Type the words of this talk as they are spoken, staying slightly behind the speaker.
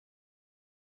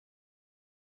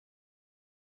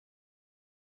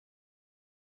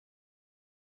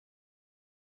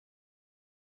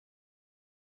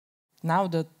Now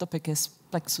the topic is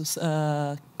Plexus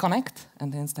Connect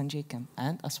and Instant JChem,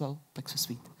 and as well Plexus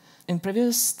Suite. In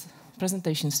previous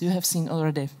presentations, you have seen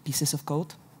already pieces of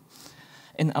code.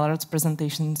 In Alert's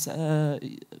presentations,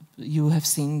 you have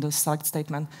seen the select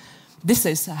statement. This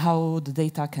is how the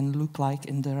data can look like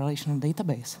in the relational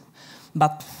database.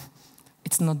 But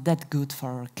it's not that good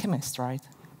for chemists, right?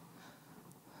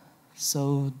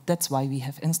 So that's why we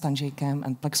have Instant JChem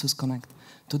and Plexus Connect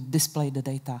to display the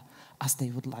data as they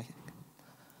would like.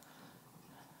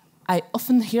 I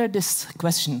often hear this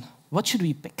question, what should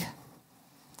we pick?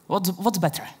 What's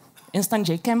better, Instant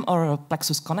JChem or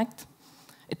Plexus Connect?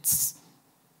 It's,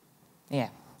 yeah,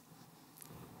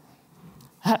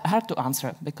 hard to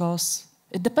answer because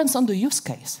it depends on the use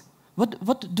case.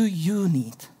 What do you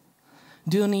need?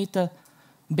 Do you need a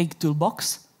big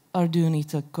toolbox or do you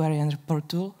need a query and report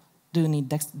tool? Do you need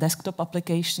desktop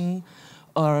application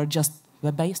or just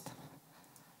web-based?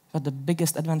 But the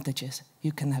biggest advantage is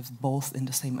you can have both in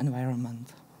the same environment.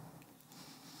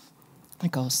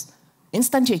 Because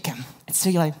Instant JChem, it's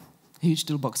really a huge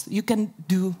toolbox. You can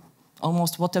do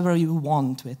almost whatever you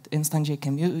want with Instant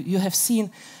JChem. You have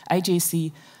seen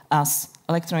IJC as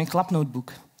electronic lab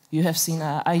notebook. You have seen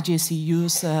IJC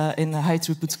used in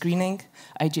high-throughput screening,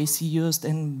 IJC used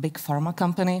in big pharma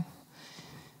company.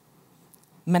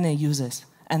 Many uses,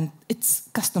 and it's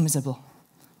customizable.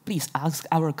 Please ask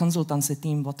our consultancy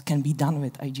team what can be done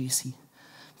with IJC.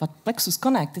 But Plexus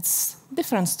Connect, it's a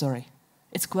different story.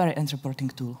 It's query and reporting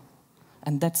tool,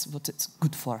 and that's what it's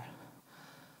good for.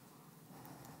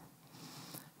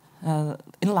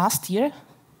 In last year,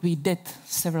 we did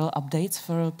several updates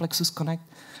for Plexus Connect,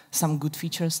 some good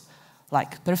features,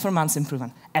 like performance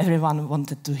improvement. Everyone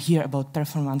wanted to hear about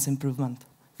performance improvement.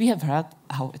 We have heard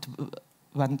how it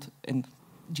went in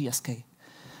GSK.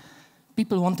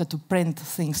 People wanted to print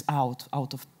things out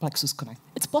of Plexus Connect.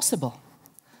 It's possible.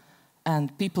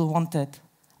 And people wanted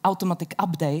automatic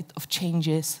update of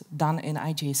changes done in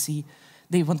IJC.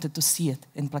 They wanted to see it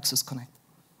in Plexus Connect.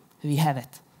 We have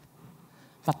it.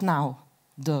 But now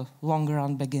the long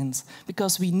run begins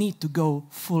because we need to go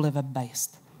fully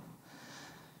web-based.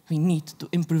 We need to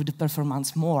improve the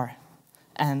performance more.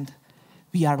 And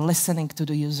we are listening to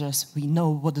the users. We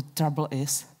know what the trouble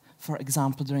is, for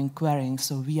example, during querying,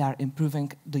 so we are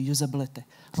improving the usability.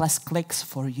 Less clicks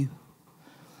for you.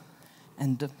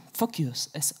 And the focus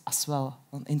is as well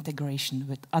on integration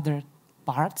with other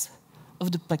parts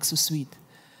of the Plexus suite.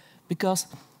 Because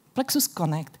Plexus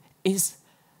Connect is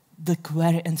the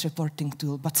query and reporting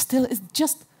tool, but still it's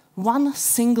just one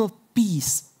single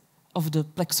piece of the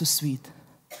Plexus suite.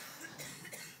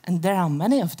 And there are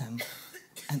many of them.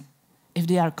 And if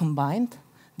they are combined,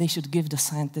 they should give the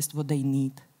scientist what they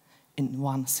need in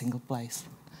one single place.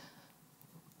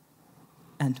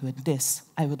 And with this,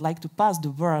 I would like to pass the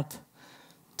word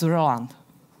to Roland.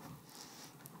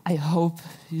 I hope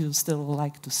you still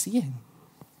like to see him.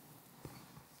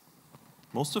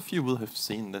 Most of you will have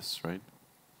seen this, right?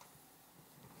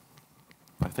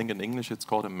 I think in English it's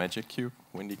called a magic cube.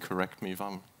 Wendy, correct me if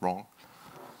I'm wrong.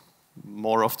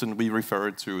 More often we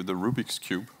refer to the Rubik's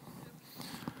Cube.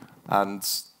 And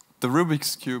the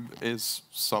Rubik's Cube is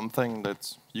something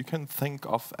that you can think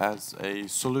of as a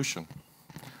solution.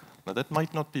 Now that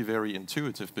might not be very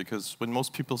intuitive because when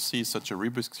most people see such a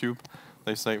Rubik's Cube,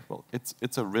 they say, well,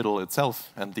 it's a riddle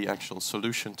itself, and the actual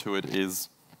solution to it is,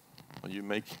 well, you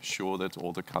make sure that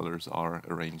all the colors are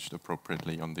arranged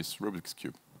appropriately on this Rubik's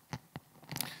Cube.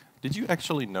 Did you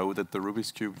actually know that the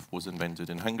Rubik's Cube was invented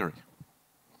in Hungary?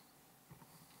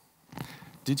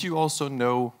 Did you also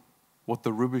know what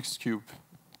the Rubik's Cube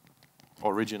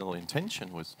original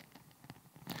intention was?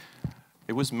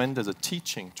 It was meant as a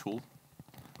teaching tool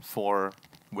for,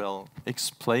 well,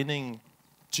 explaining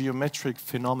geometric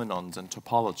phenomenons and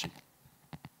topology.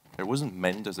 It wasn't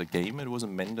meant as a game, it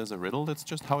wasn't meant as a riddle, that's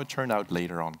just how it turned out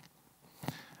later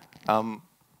on.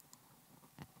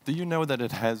 Do you know that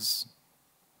it has,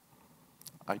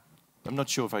 I'm not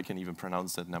sure if I can even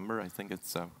pronounce that number, I think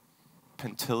it's a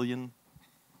pentillion.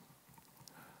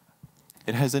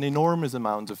 It has an enormous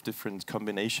amount of different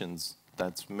combinations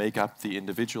that make up the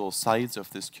individual sides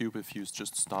of this cube if you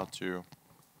just start to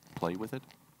play with it.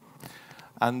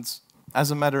 And as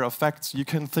a matter of fact, you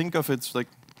can think of it like,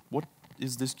 what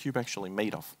is this cube actually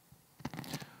made of?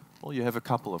 Well, you have a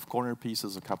couple of corner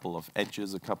pieces, a couple of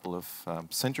edges, a couple of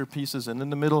center pieces, and in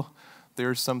the middle,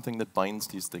 there's something that binds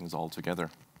these things all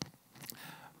together.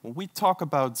 When we talk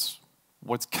about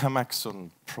what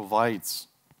ChemAxon provides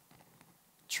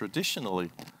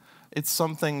traditionally, it's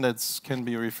something that can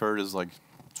be referred as like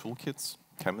toolkits,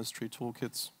 chemistry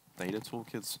toolkits, data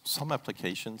toolkits, some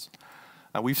applications.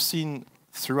 And we've seen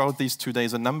throughout these 2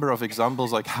 days a number of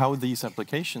examples like how these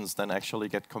applications then actually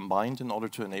get combined in order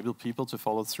to enable people to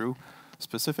follow through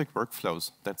specific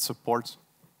workflows that support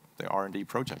their R&D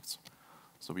projects.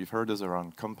 So we've heard this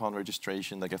around compound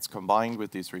registration that gets combined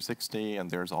with D360,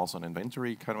 and there's also an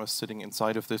inventory kind of sitting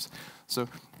inside of this. So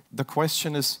the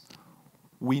question is,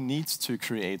 we need to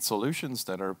create solutions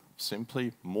that are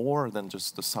simply more than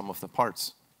just the sum of the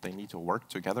parts. They need to work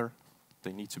together.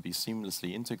 They need to be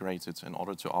seamlessly integrated in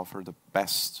order to offer the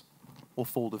best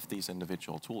of all of these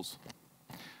individual tools.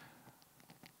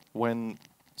 When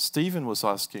Stephen was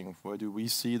asking, where do we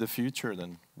see the future,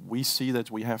 then we see that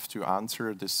we have to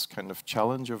answer this kind of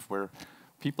challenge of where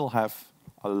people have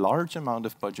a large amount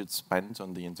of budget spent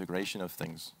on the integration of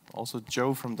things. Also,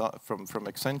 Joe from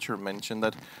Accenture mentioned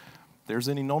that there's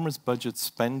an enormous budget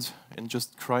spent in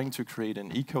just trying to create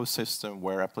an ecosystem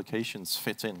where applications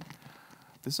fit in.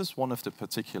 This is one of the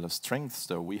particular strengths,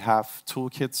 though. We have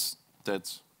toolkits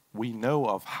that we know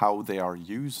of how they are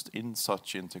used in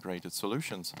such integrated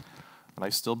solutions. And I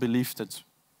still believe that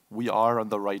we are on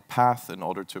the right path in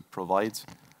order to provide,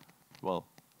 well,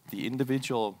 the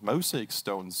individual mosaic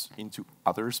stones into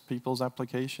other people's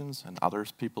applications and other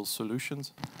people's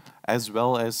solutions, as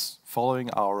well as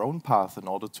following our own path in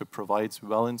order to provide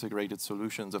well-integrated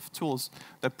solutions of tools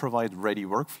that provide ready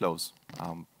workflows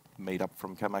made up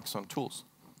from ChemAxon tools.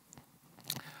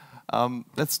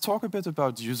 Let's talk a bit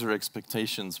about user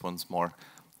expectations once more.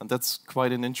 And that's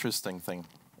quite an interesting thing.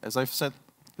 As I've said,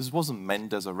 this wasn't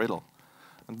meant as a riddle.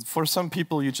 And for some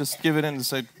people, you just give it in and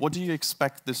say, what do you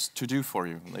expect this to do for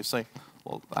you? And they say,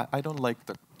 well, I don't like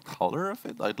the color of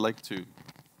it. I'd like to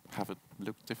have it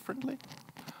look differently.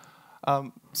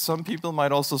 Some people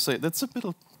might also say, that's a bit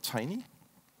tiny.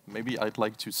 Maybe I'd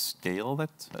like to scale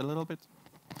that a little bit.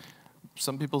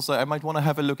 Some people say, I might want to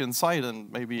have a look inside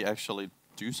and maybe actually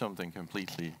do something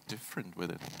completely different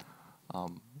with it.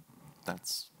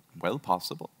 That's well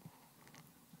possible.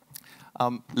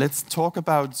 Let's talk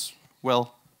about,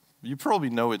 well, you probably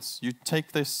know it. You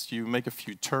take this, you make a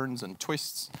few turns and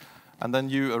twists, and then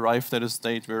you arrive at a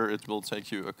state where it will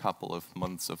take you a couple of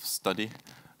months of study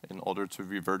in order to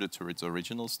revert it to its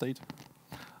original state.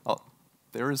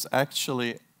 There is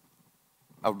actually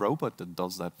a robot that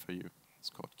does that for you. It's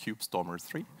called CubeStormer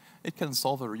 3. It can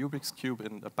solve a Rubik's Cube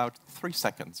in about 3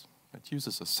 seconds. It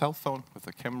uses a cell phone with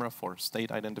a camera for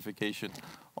state identification.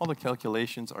 All the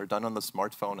calculations are done on the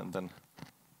smartphone, and then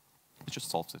it just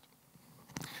solves it.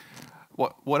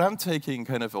 What I'm taking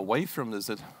kind of away from this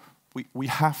is that we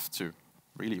have to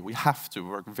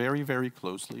work very, very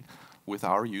closely with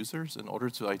our users in order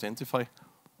to identify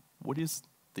what is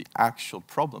the actual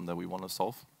problem that we want to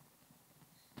solve,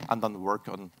 and then work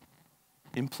on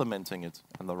implementing it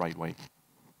in the right way.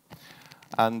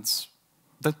 And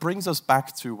that brings us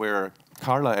back to where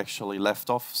Karla actually left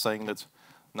off, saying that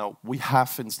now we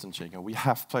have Instant Shaker, we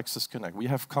have Plexus Connect, we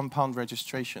have compound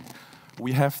registration,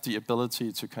 we have the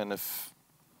ability to kind of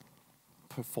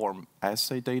perform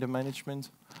assay data management.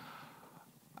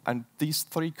 And these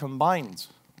three combined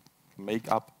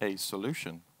make up a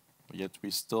solution. Yet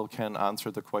we still can answer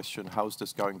the question, how is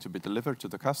this going to be delivered to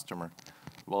the customer?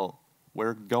 Well,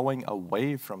 we're going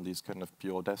away from these kind of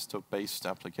pure desktop-based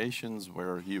applications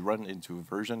where you run into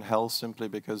version hell simply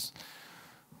because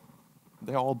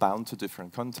they're all bound to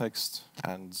different contexts,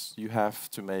 and you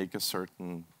have to make a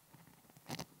certain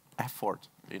effort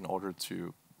in order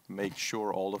to make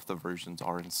sure all of the versions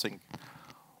are in sync.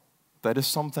 That is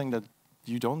something that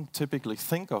you don't typically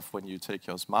think of when you take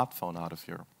your smartphone out of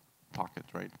your pocket,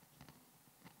 right?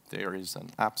 There is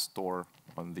an app store.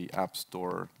 On the app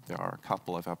store, there are a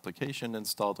couple of applications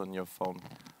installed on your phone.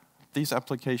 These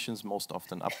applications most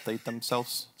often update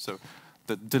themselves. So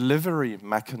the delivery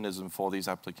mechanism for these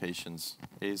applications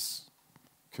is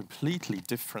completely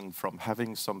different from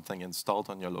having something installed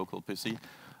on your local PC.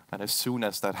 And as soon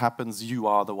as that happens, you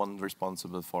are the one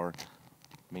responsible for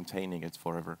maintaining it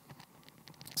forever.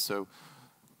 So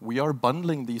we are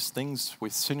bundling these things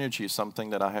with Synergy, something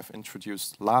that I have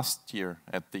introduced last year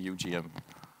at the UGM.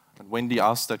 And Wendy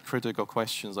asked that critical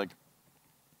questions like,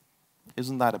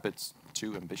 isn't that a bit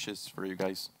too ambitious for you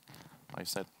guys? I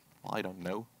said, well, I don't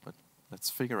know, but let's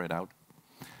figure it out.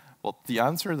 Well, the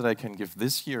answer that I can give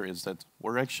this year is that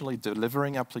we're actually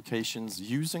delivering applications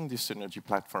using the Synergy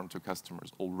platform to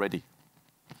customers already.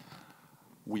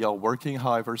 We are working,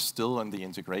 however, still on the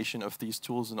integration of these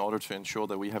tools in order to ensure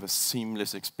that we have a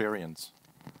seamless experience.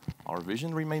 Our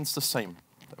vision remains the same.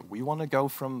 That we want to go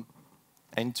from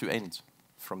end to end,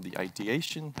 from the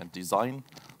ideation and design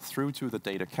through to the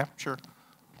data capture,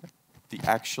 the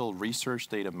actual research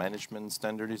data management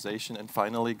standardization, and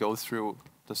finally go through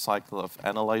the cycle of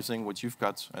analyzing what you've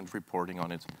got and reporting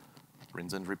on it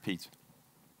rinse and repeat.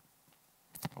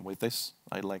 And with this,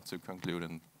 I'd like to conclude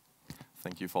and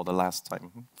thank you for the last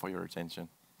time for your attention.